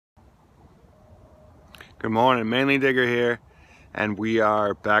Good morning, Mainly Digger here, and we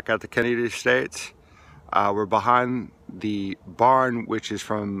are back at the Kennedy Estates. We're behind the barn, which is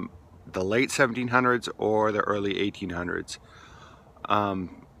from the late 1700s or the early 1800s.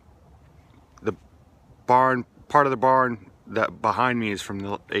 The barn, part of the barn that behind me is from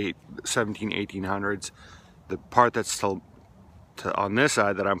the 1800s. The part that's still on this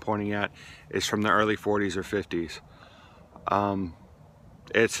side that I'm pointing at is from the early 40s or 50s.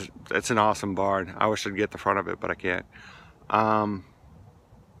 It's an awesome barn. I wish I'd get the front of it, but I can't.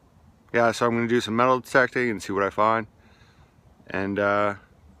 Yeah, so I'm going to do some metal detecting and see what I find and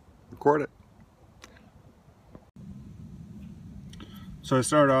record it. So I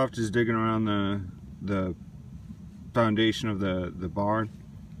started off just digging around the foundation of the barn,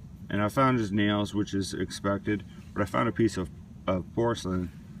 and I found just nails, which is expected, but I found a piece of porcelain,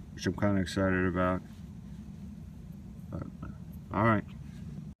 which I'm kind of excited about. But, all right.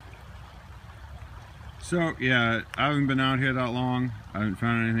 So yeah, I haven't been out here that long. I haven't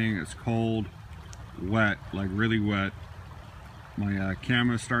found anything. It's cold, wet, like really wet. My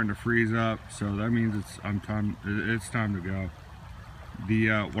camera's starting to freeze up, so that means it's time to go.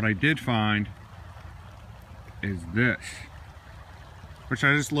 What I did find is this, which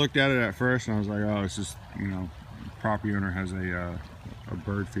I just looked at it at first and I was like, oh, it's just, you know, the property owner has a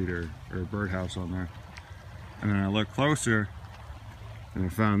bird feeder or a birdhouse on there. And then I looked closer and I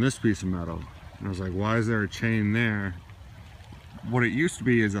found this piece of metal. And I was like, why is there a chain there? What it used to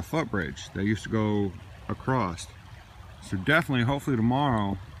be is a footbridge that used to go across. So definitely, hopefully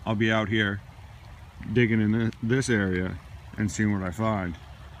tomorrow, I'll be out here digging in this area and seeing what I find.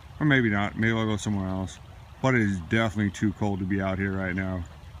 Or maybe not, maybe I'll go somewhere else. But it is definitely too cold to be out here right now.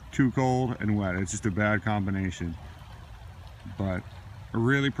 Too cold and wet, it's just a bad combination. But a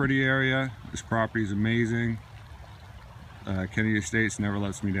really pretty area. This property is amazing. Kennedy Estates never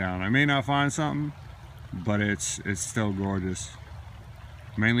lets me down. I may not find something, but it's still gorgeous.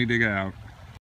 Mainly dig it out.